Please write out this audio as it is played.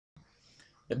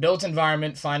The Built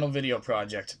Environment Final Video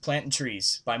Project, Planting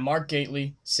Trees, by Mark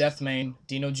Gately, Seth,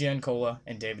 Dino Giancola,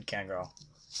 and David Cangarl.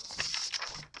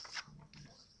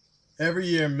 Every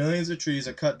year, millions of trees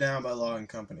are cut down by logging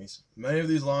companies. Many of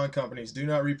these logging companies do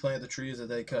not replant the trees that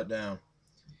they cut down.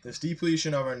 This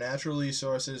depletion of our natural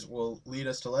resources will lead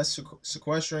us to less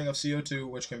sequestering of CO2,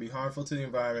 which can be harmful to the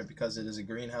environment because it is a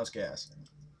greenhouse gas.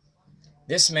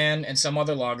 This man and some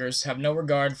other loggers have no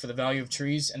regard for the value of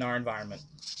trees and our environment.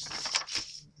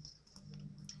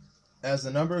 As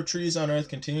the number of trees on Earth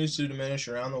continues to diminish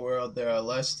around the world, there are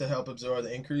less to help absorb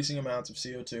the increasing amounts of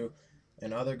CO2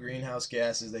 and other greenhouse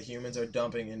gases that humans are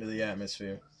dumping into the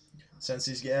atmosphere. Since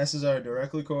these gases are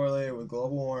directly correlated with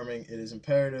global warming, it is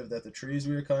imperative that the trees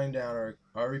we are cutting down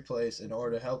are replaced in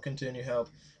order to help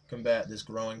combat this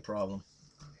growing problem.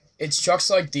 It's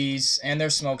trucks like these and their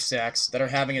smokestacks that are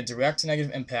having a direct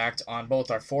negative impact on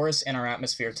both our forests and our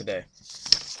atmosphere today.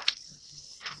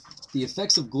 The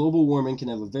effects of global warming can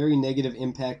have a very negative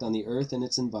impact on the Earth and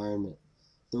its environment.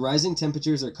 The rising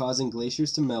temperatures are causing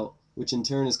glaciers to melt, which in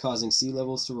turn is causing sea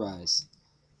levels to rise.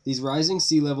 These rising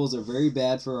sea levels are very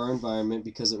bad for our environment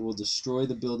because it will destroy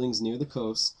the buildings near the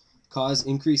coast, cause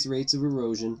increased rates of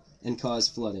erosion, and cause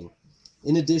flooding.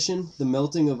 In addition, the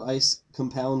melting of ice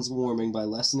compounds warming by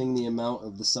lessening the amount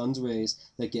of the sun's rays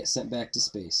that get sent back to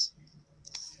space.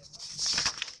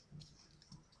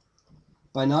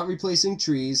 By not replacing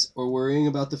trees or worrying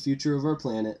about the future of our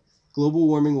planet, global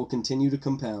warming will continue to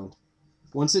compound.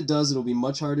 Once it does, it will be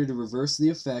much harder to reverse the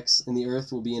effects, and the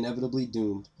Earth will be inevitably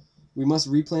doomed. We must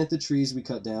replant the trees we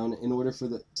cut down in order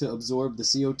to absorb the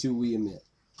CO2 we emit.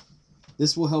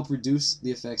 This will help reduce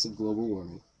the effects of global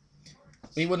warming.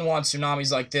 We wouldn't want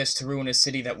tsunamis like this to ruin a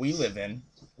city that we live in,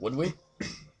 would we?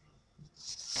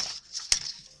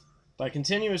 By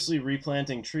continuously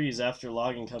replanting trees after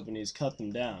logging companies cut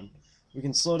them down, we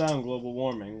can slow down global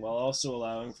warming while also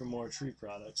allowing for more tree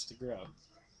products to grow.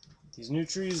 These new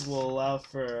trees will allow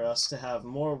for us to have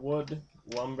more wood,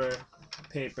 lumber,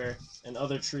 paper, and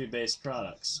other tree-based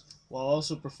products, while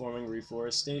also performing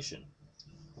reforestation.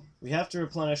 We have to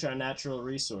replenish our natural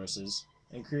resources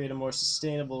and create a more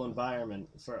sustainable environment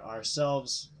for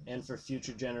ourselves and for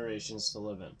future generations to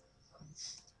live in.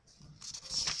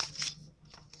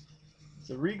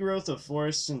 The regrowth of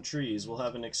forests and trees will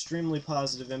have an extremely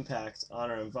positive impact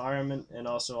on our environment and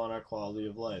also on our quality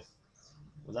of life.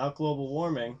 Without global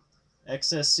warming,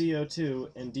 excess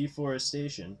CO2, and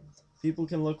deforestation, people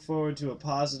can look forward to a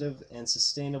positive and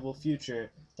sustainable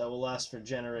future that will last for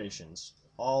generations,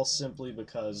 all simply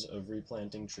because of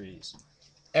replanting trees.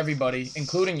 Everybody,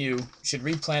 including you, should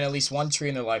replant at least one tree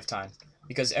in their lifetime,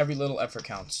 because every little effort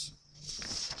counts.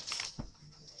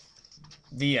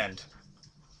 The end.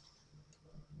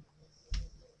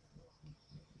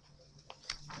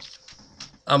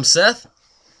 I'm Seth.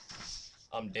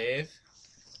 I'm Dave.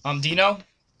 I'm Dino.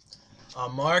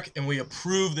 I'm Mark, and we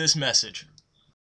approve this message.